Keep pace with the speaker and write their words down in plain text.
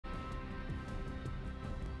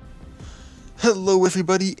Hello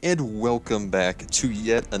everybody and welcome back to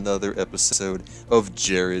yet another episode of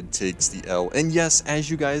Jared Takes the L. And yes,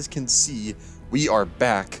 as you guys can see, we are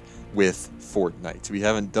back with Fortnite. We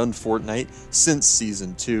haven't done Fortnite since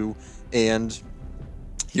Season 2, and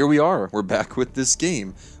here we are. We're back with this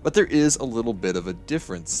game. But there is a little bit of a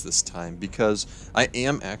difference this time because I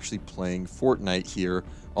am actually playing Fortnite here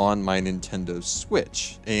on my Nintendo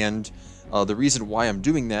Switch. And the reason why I'm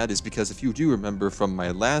doing that is because if you do remember from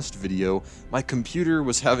my last video, my computer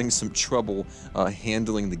was having some trouble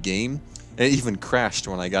handling the game, and it even crashed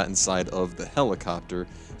when I got inside of the helicopter.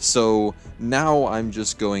 So now I'm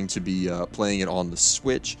just going to be playing it on the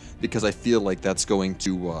Switch because I feel like that's going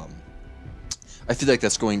to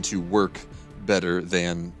work better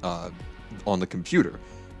than on the computer.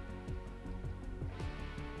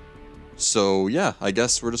 So yeah, I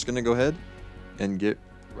guess we're just gonna go ahead and get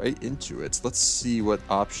right into it. Let's see what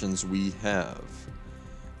options we have.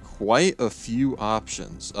 Quite a few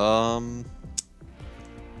options. Oh,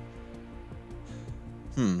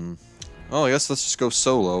 I guess let's just go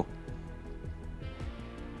solo.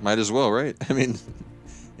 Might as well, right? I mean,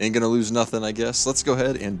 ain't gonna lose nothing, I guess. Let's go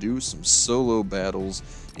ahead and do some solo battles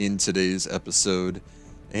in today's episode.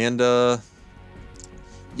 And,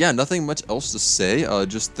 yeah, nothing much else to say.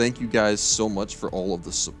 Just thank you guys so much for all of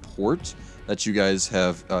the support that you guys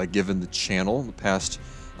have given the channel in the past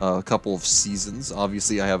couple of seasons.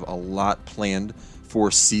 Obviously, I have a lot planned for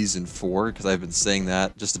Season 4, because I've been saying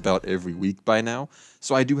that just about every week by now.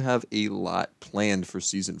 So I do have a lot planned for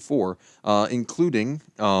Season 4, including,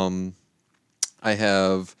 I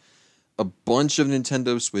have a bunch of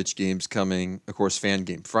Nintendo Switch games coming. Of course, Fan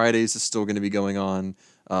Game Fridays is still going to be going on.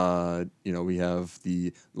 We have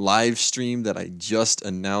the live stream that I just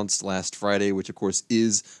announced last Friday, which of course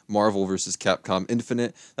is Marvel vs. Capcom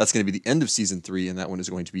Infinite. That's going to be the end of Season 3, and that one is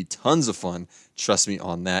going to be tons of fun. Trust me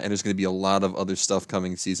on that. And there's going to be a lot of other stuff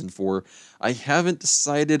coming Season 4. I haven't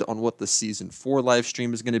decided on what the Season 4 live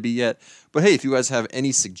stream is going to be yet, but hey, if you guys have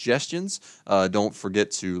any suggestions, don't forget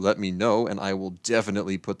to let me know, and I will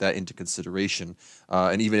definitely put that into consideration.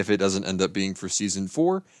 And even if it doesn't end up being for Season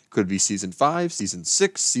 4, could be Season 5, Season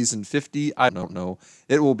 6, Season 50, I don't know.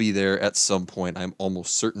 It will be there at some point, I'm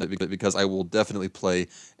almost certain of it, because I will definitely play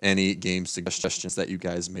any game suggestions that you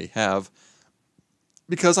guys may have,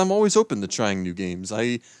 because I'm always open to trying new games.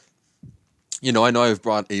 I know I've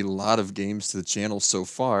brought a lot of games to the channel so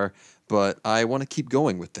far, but I want to keep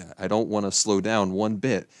going with that. I don't want to slow down one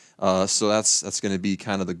bit. So that's going to be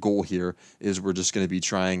kind of the goal here, is we're just going to be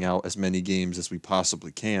trying out as many games as we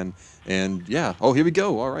possibly can. And yeah, oh, here we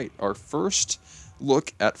go. All right, our first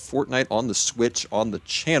look at Fortnite on the Switch on the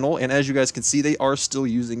channel. And as you guys can see, they are still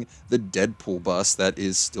using the Deadpool bus. That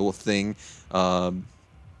is still a thing.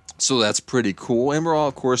 So that's pretty cool. And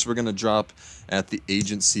of course, we're going to drop at the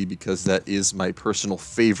agency because that is my personal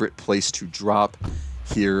favorite place to drop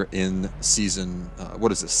here in season,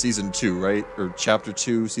 what is this, Season 2, right? Or Chapter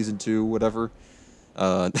 2, Season 2, whatever.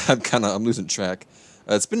 I'm losing track.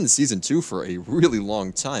 It's been in Season 2 for a really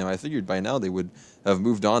long time. I figured by now they would have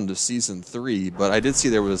moved on to Season 3, but I did see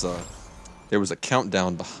there was a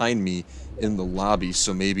countdown behind me in the lobby,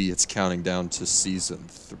 so maybe it's counting down to Season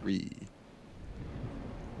 3.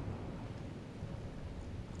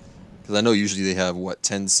 Because I know usually they have, what,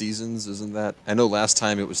 10 seasons, isn't that? I know last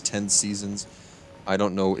time it was 10 seasons. I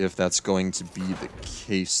don't know if that's going to be the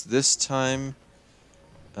case this time.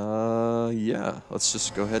 Yeah, let's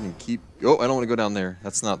just go ahead and keep... Oh, I don't want to go down there.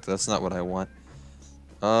 That's not what I want.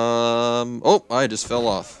 Oh, I just fell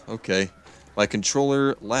off. Okay. My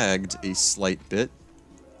controller lagged a slight bit.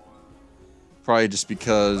 Probably just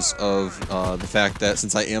because of the fact that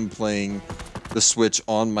since I am playing the Switch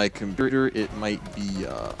on my computer, it might be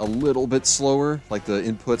a little bit slower. Like the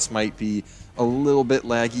inputs might be a little bit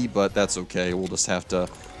laggy, but that's okay. We'll just have to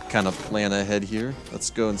kind of plan ahead here. Let's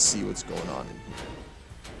go and see what's going on in here.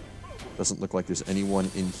 Doesn't look like there's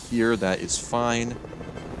anyone in here. That is fine.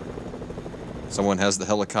 Someone has the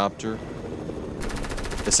helicopter.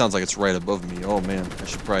 It sounds like it's right above me. Oh man, I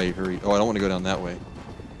should probably hurry. Oh, I don't want to go down that way.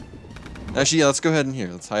 Actually, yeah, let's go ahead in here.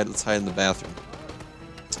 Let's hide in the bathroom.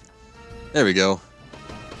 There we go.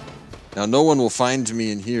 Now no one will find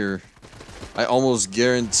me in here. I almost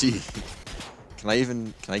guarantee. Can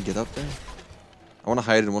I get up there? I want to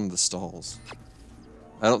hide in one of the stalls.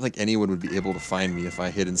 I don't think anyone would be able to find me if I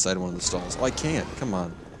hid inside one of the stalls. Oh, I can't. Come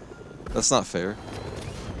on. That's not fair.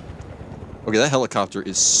 Okay, that helicopter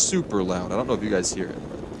is super loud. I don't know if you guys hear it.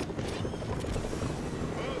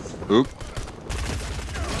 Oop.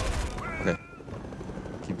 Okay.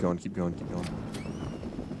 Keep going, keep going, keep going.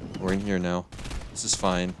 We're in here now. This is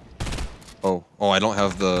fine. Oh, I don't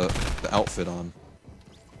have the outfit on.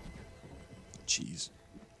 Jeez.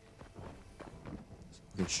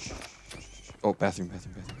 Okay, shh. Oh, bathroom.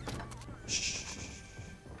 Shh.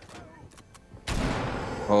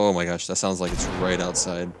 Oh my gosh, that sounds like it's right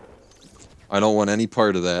outside. I don't want any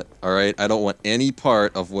part of that, alright? I don't want any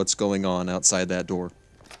part of what's going on outside that door.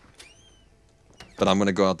 But I'm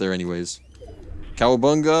gonna go out there anyways.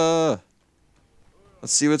 Cowabunga!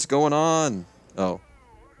 Let's see what's going on. Oh.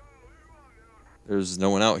 There's no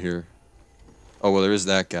one out here. Oh, well, there is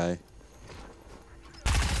that guy.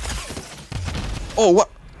 Oh, what?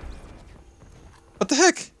 What the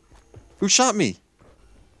heck? Who shot me?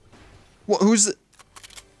 What, who's the...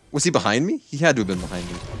 Was he behind me? He had to have been behind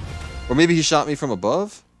me. Or maybe he shot me from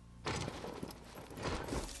above?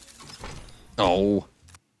 Oh.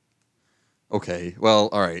 Okay, well,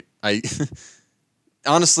 alright.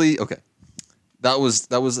 Honestly, okay. That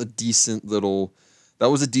was a decent little...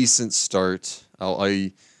 That was a decent start.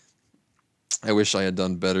 I wish I had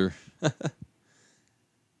done better.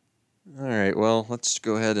 Alright, well, let's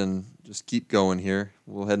go ahead and just keep going here.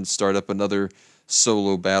 We'll go ahead and start up another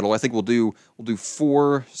solo battle. I think we'll do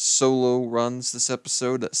 4 solo runs this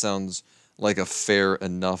episode. That sounds like a fair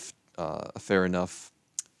enough episode.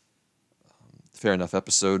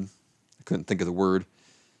 I couldn't think of the word.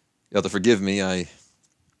 You have to forgive me. I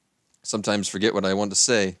sometimes forget what I want to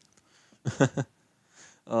say.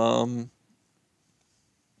 Oh,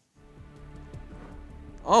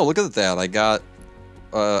 look at that! I got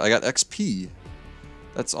XP.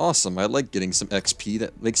 That's awesome. I like getting some XP.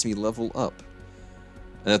 That makes me level up.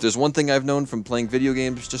 And if there's one thing I've known from playing video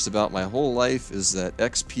games just about my whole life is that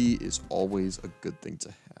XP is always a good thing to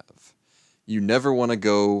have. You never want to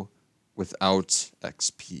go without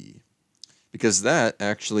XP, because that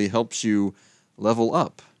actually helps you level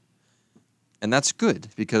up. And that's good,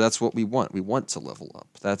 because that's what we want. We want to level up.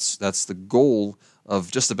 That's the goal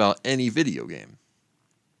of just about any video game,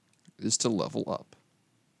 is to level up.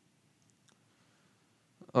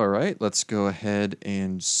 Alright, let's go ahead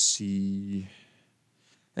and see...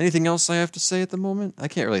 Anything else I have to say at the moment? I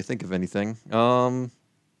can't really think of anything. Well,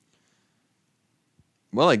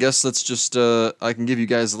 I guess let's just, I can give you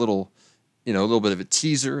guys a little bit of a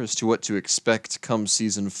teaser as to what to expect come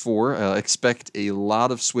Season 4. Expect a lot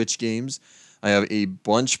of Switch games. I have a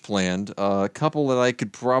bunch planned. A couple that I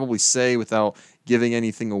could probably say without giving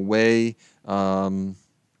anything away. Of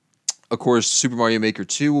course, Super Mario Maker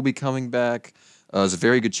 2 will be coming back. There's a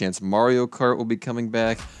very good chance Mario Kart will be coming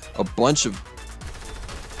back. A bunch of...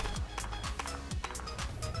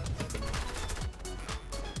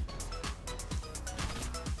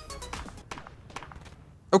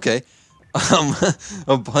 Okay.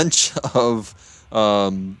 A bunch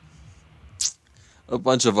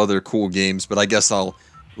of other cool games, but I guess I'll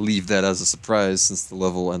leave that as a surprise since the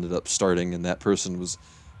level ended up starting and that person was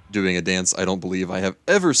doing a dance I don't believe I have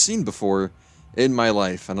ever seen before in my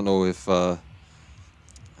life. I don't know.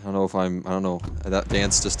 That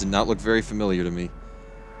dance just did not look very familiar to me.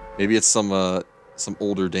 Maybe it's some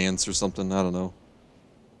older dance or something. I don't know.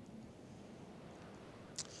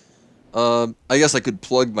 I guess I could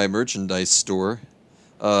plug my merchandise store.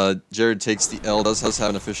 Jared Takes the L does have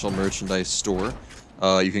an official merchandise store.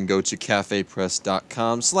 You can go to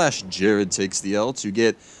cafepress.com/JaredTakesTheL to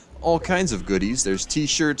get all kinds of goodies. There's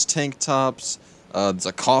t-shirts, tank tops, there's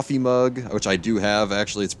a coffee mug, which I do have,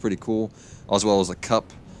 actually, it's pretty cool, as well as a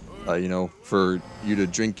cup, for you to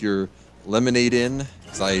drink your lemonade in,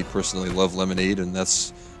 because I personally love lemonade, and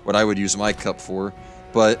that's what I would use my cup for.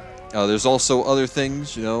 But there's also other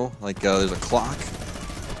things, like there's a clock,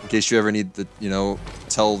 in case you ever need to,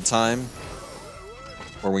 tell the time,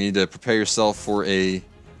 or when you need to prepare yourself for a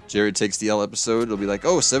Jared Takes the L episode. It'll be like,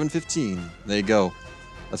 oh, 7:15. There you go.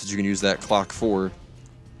 That's what you can use that clock for.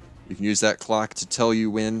 You can use that clock to tell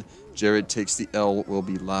you when Jared Takes the L will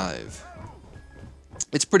be live.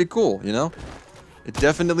 It's pretty cool, It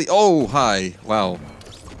definitely... Oh, hi. Wow.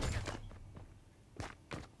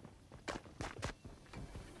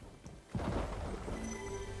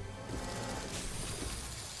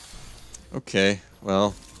 Okay,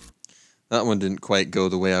 well, that one didn't quite go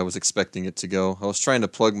the way I was expecting it to go. I was trying to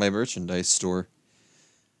plug my merchandise store.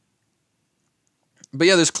 But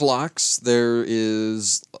yeah, there's clocks. There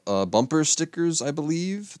is bumper stickers, I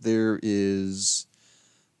believe. There is...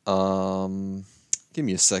 give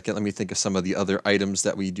me a second. Let me think of some of the other items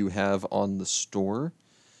that we do have on the store.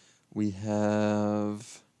 We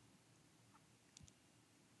have...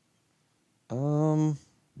 We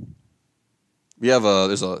have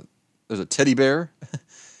there's a teddy bear.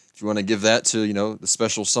 If you want to give that to, the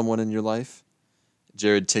special someone in your life.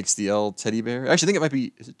 Jared Takes the L teddy bear. Actually, I think it might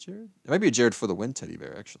be... Is it Jared? It might be a Jared for the Win teddy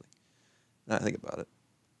bear, actually. Now I think about it.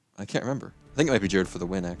 I can't remember. I think it might be Jared for the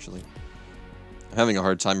Win, actually. I'm having a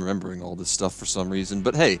hard time remembering all this stuff for some reason.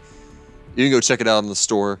 But hey, you can go check it out in the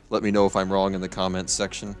store. Let me know if I'm wrong in the comments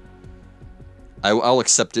section. I'll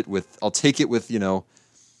accept it with, I'll take it with, you know,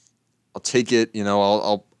 I'll take it, you know,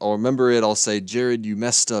 I'll remember it. I'll say, Jared, you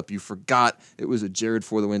messed up. You forgot it was a Jared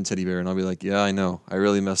for the win teddy bear. And I'll be like, yeah, I know. I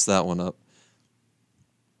really messed that one up.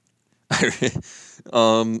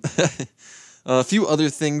 A few other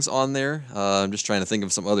things on there. I'm just trying to think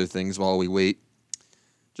of some other things while we wait.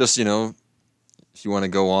 Just, you know, if you want to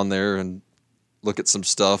go on there and look at some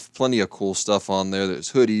stuff, plenty of cool stuff on there.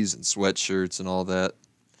 There's hoodies and sweatshirts and all that.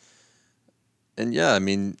 And yeah, I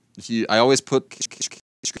mean, I always put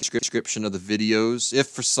description of the videos. If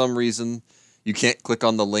for some reason you can't click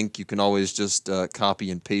on the link, you can always just copy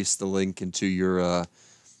and paste the link into your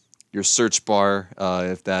search bar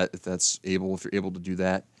if you're able to do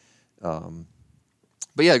that.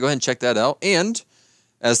 But yeah, go ahead and check that out. And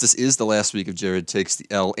as this is the last week of Jared Takes the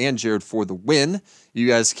L and Jared for the Win, you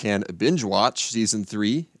guys can binge watch Season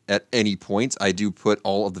 3 at any point. I do put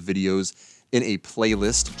all of the videos in a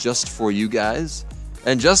playlist just for you guys,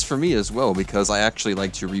 and just for me as well, because I actually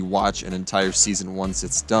like to rewatch an entire season once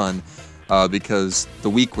it's done, because the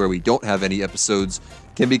week where we don't have any episodes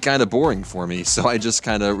can be kind of boring for me, so I just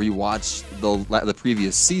kind of rewatch the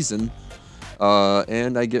previous season,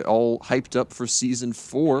 and I get all hyped up for Season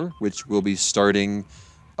 4, which will be starting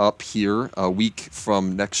up here a week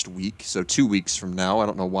from next week, so 2 weeks from now. I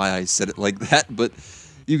don't know why I said it like that, but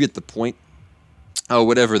you get the point.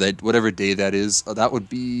 Whatever day that is, that would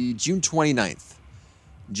be June 29th.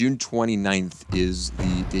 June 29th is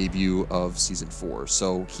the debut of Season 4,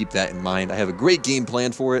 so keep that in mind. I have a great game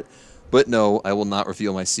plan for it, but no, I will not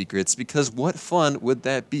reveal my secrets, because what fun would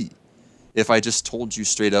that be if I just told you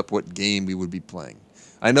straight up what game we would be playing?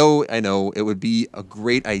 I know, it would be a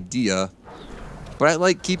great idea, but I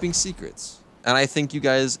like keeping secrets, and I think you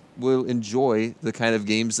guys will enjoy the kind of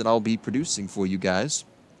games that I'll be producing for you guys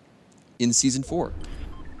in Season 4.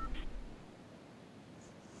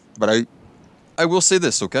 But I will say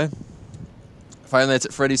this, okay? Five Nights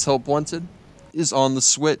at Freddy's Help Wanted is on the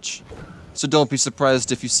Switch, so don't be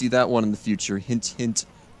surprised if you see that one in the future. Hint, hint,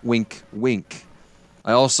 wink, wink.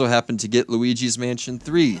 I also happen to get Luigi's Mansion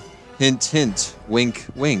 3. Hint, hint, wink,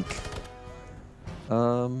 wink.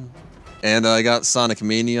 And I got Sonic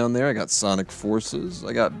Mania on there. I got Sonic Forces.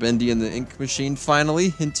 I got Bendy and the Ink Machine finally.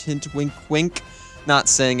 Hint, hint, wink, wink. Not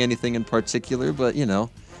saying anything in particular, but, you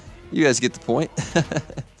know, you guys get the point.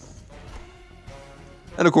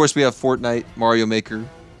 And, of course, we have Fortnite, Mario Maker,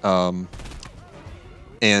 and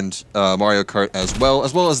Mario Kart as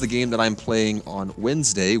well as the game that I'm playing on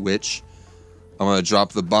Wednesday, which I'm going to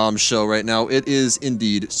drop the bombshell right now. It is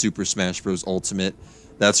indeed Super Smash Bros. Ultimate.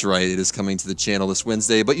 That's right, it is coming to the channel this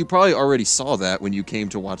Wednesday, but you probably already saw that when you came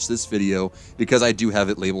to watch this video, because I do have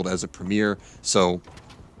it labeled as a premiere, so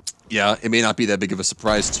yeah, it may not be that big of a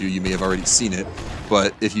surprise to you. You may have already seen it,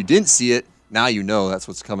 but if you didn't see it, now you know that's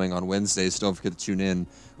what's coming on Wednesday, so don't forget to tune in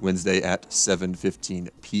Wednesday at 7:15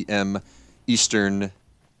 p.m. Eastern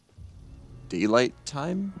Daylight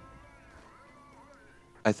Time?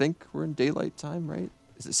 I think we're in Daylight Time, right?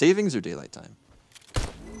 Is it Savings or Daylight Time?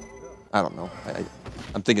 I don't know.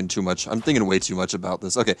 I'm thinking too much. I'm thinking way too much about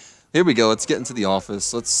this. Okay, here we go. Let's get into the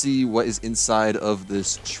office. Let's see what is inside of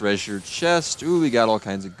this treasure chest. Ooh, we got all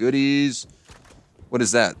kinds of goodies. What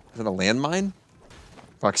is that? Is that a landmine?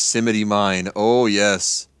 Proximity mine. Oh,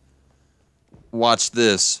 yes. Watch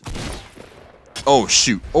this. Oh,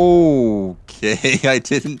 shoot. Okay, I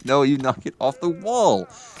didn't know you knock it off the wall.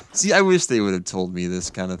 See, I wish they would have told me this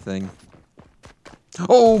kind of thing.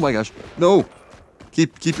 Oh, my gosh. No.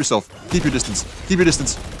 Keep yourself. Keep your distance. Keep your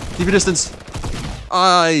distance. Keep your distance.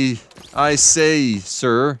 I say,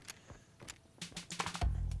 sir.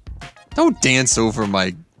 Don't dance over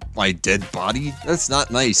my dead body. That's not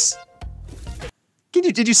nice.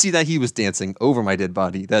 Did you see that he was dancing over my dead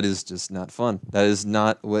body? That is just not fun. That's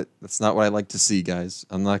not what I like to see, guys.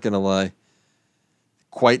 I'm not gonna lie.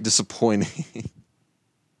 Quite disappointing.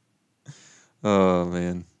 Oh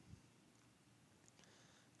man.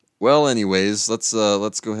 Well, anyways, let's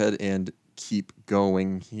go ahead and keep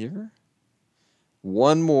going here.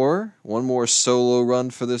 One more solo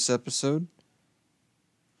run for this episode.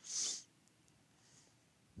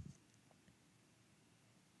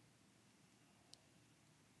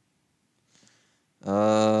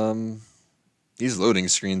 These loading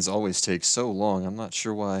screens always take so long. I'm not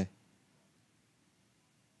sure why.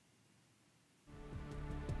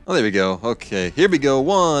 Oh, there we go. Okay, here we go.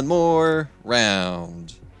 One more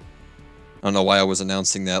round. I don't know why I was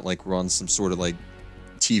announcing that like we're on some sort of like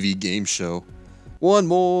TV game show. One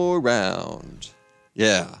more round.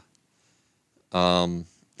 Yeah. And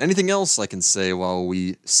Anything else I can say while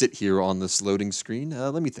we sit here on this loading screen?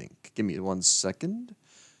 Let me think. Give me 1 second.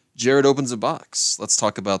 Jared opens a box. Let's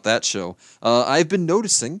talk about that show. I've been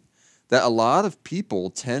noticing that a lot of people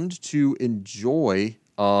tend to enjoy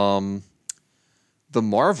the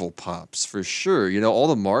Marvel pops for sure. You know, all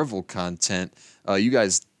the Marvel content you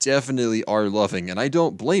guys definitely are loving, and I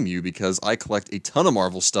don't blame you because I collect a ton of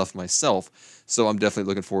Marvel stuff myself, so I'm definitely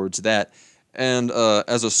looking forward to that. And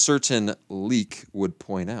as a certain leak would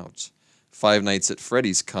point out, Five Nights at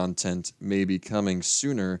Freddy's content may be coming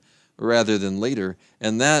sooner rather than later,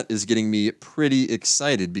 and that is getting me pretty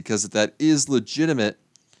excited because if that is legitimate,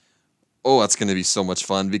 oh, that's going to be so much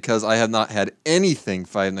fun because I have not had anything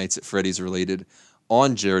Five Nights at Freddy's related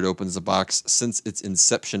on Jared Opens the Box since its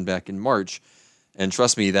inception back in March. And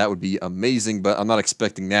trust me, that would be amazing, but I'm not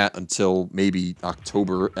expecting that until maybe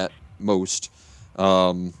October at most.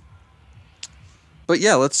 But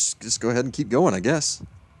yeah, let's just go ahead and keep going, I guess.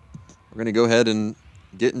 We're going to go ahead and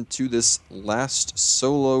get into this last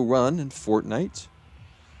solo run in Fortnite.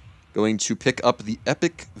 Going to pick up the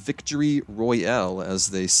Epic Victory Royale,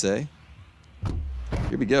 as they say.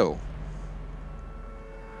 Here we go.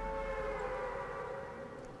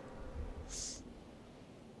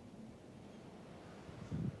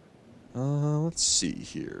 Let's see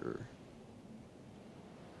here.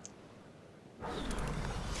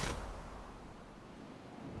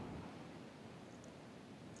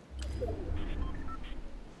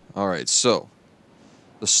 Alright, so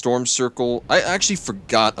the Storm Circle. I actually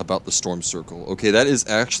forgot about the Storm Circle. Okay, that is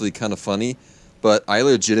actually kind of funny, but I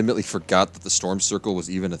legitimately forgot that the Storm Circle was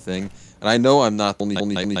even a thing. And I know I'm not the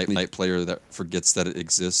only Fortnite player that forgets that it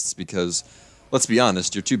exists because, let's be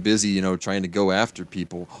honest, you're too busy, you know, trying to go after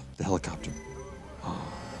people. The helicopter.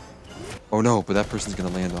 Oh no, but that person's gonna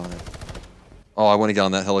land on it. Oh, I want to get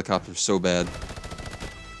on that helicopter so bad.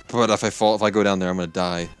 But if I go down there, I'm gonna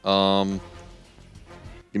die.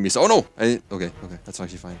 Give me a... Oh no! Okay, that's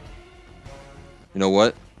actually fine. You know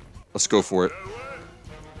what? Let's go for it.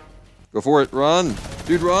 Go for it, run!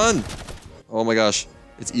 Dude, run! Oh my gosh.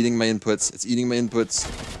 It's eating my inputs. It's eating my inputs.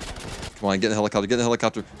 Come on, get in the helicopter, get in the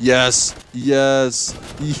helicopter. Yes! Yes!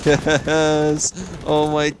 Yes! Oh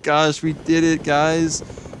my gosh, we did it, guys!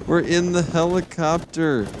 We're in the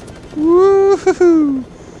helicopter! Woohoo!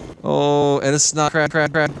 Oh, and it's not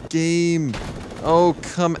crap game! Oh,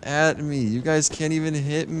 come at me. You guys can't even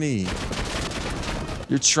hit me.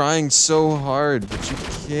 You're trying so hard, but you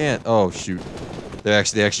can't. Oh, shoot. They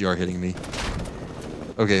actually are hitting me.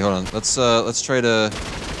 Okay, hold on. Let's try to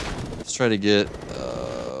get,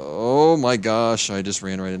 oh my gosh, I just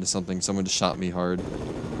ran right into something. Someone just shot me hard.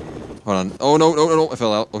 Hold on. Oh, no, I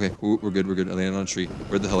fell out. Okay, ooh, we're good. I landed on a tree.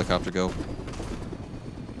 Where'd the helicopter go?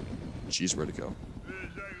 Jeez, where'd it go?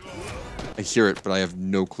 I hear it, but I have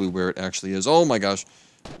no clue where it actually is. Oh my gosh.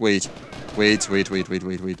 Wait.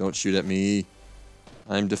 Don't shoot at me.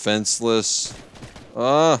 I'm defenseless.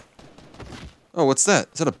 Oh, what's that?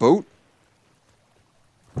 Is that a boat?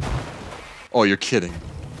 Oh, you're kidding.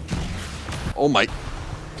 Oh my.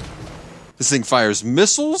 This thing fires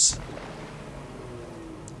missiles?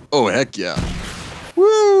 Oh, heck yeah.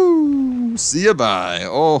 Woo! See ya, bye.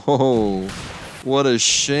 Oh, what a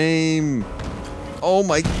shame. Oh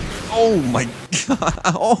my god.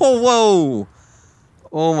 Oh, whoa.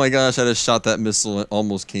 Oh my gosh, I just shot that missile and it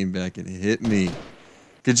almost came back and hit me.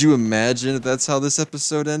 Could you imagine if that's how this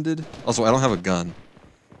episode ended? Also, I don't have a gun.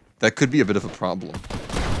 That could be a bit of a problem.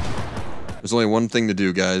 There's only one thing to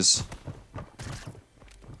do, guys.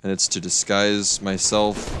 And it's to disguise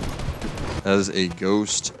myself as a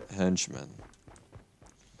ghost henchman.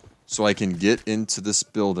 So I can get into this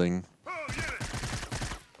building.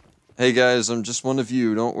 Hey guys, I'm just one of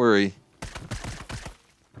you, don't worry.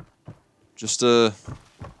 Just a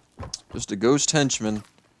ghost henchman.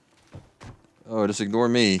 Oh, just ignore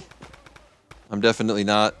me. I'm definitely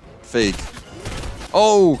not fake.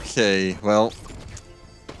 Okay, well.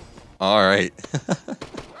 Alright.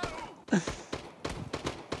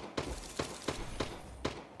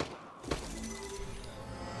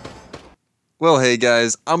 Well, hey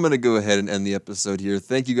guys, I'm going to go ahead and end the episode here.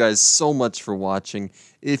 Thank you guys so much for watching.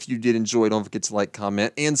 If you did enjoy, don't forget to like,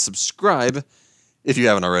 comment, and subscribe. If you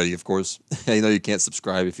haven't already, of course. I know you can't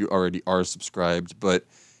subscribe if you already are subscribed, but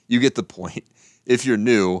you get the point. If you're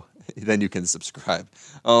new, then you can subscribe.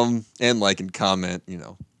 And like and comment, you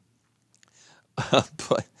know.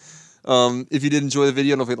 But if you did enjoy the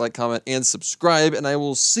video, don't forget to like, comment, and subscribe, and I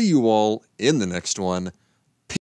will see you all in the next one.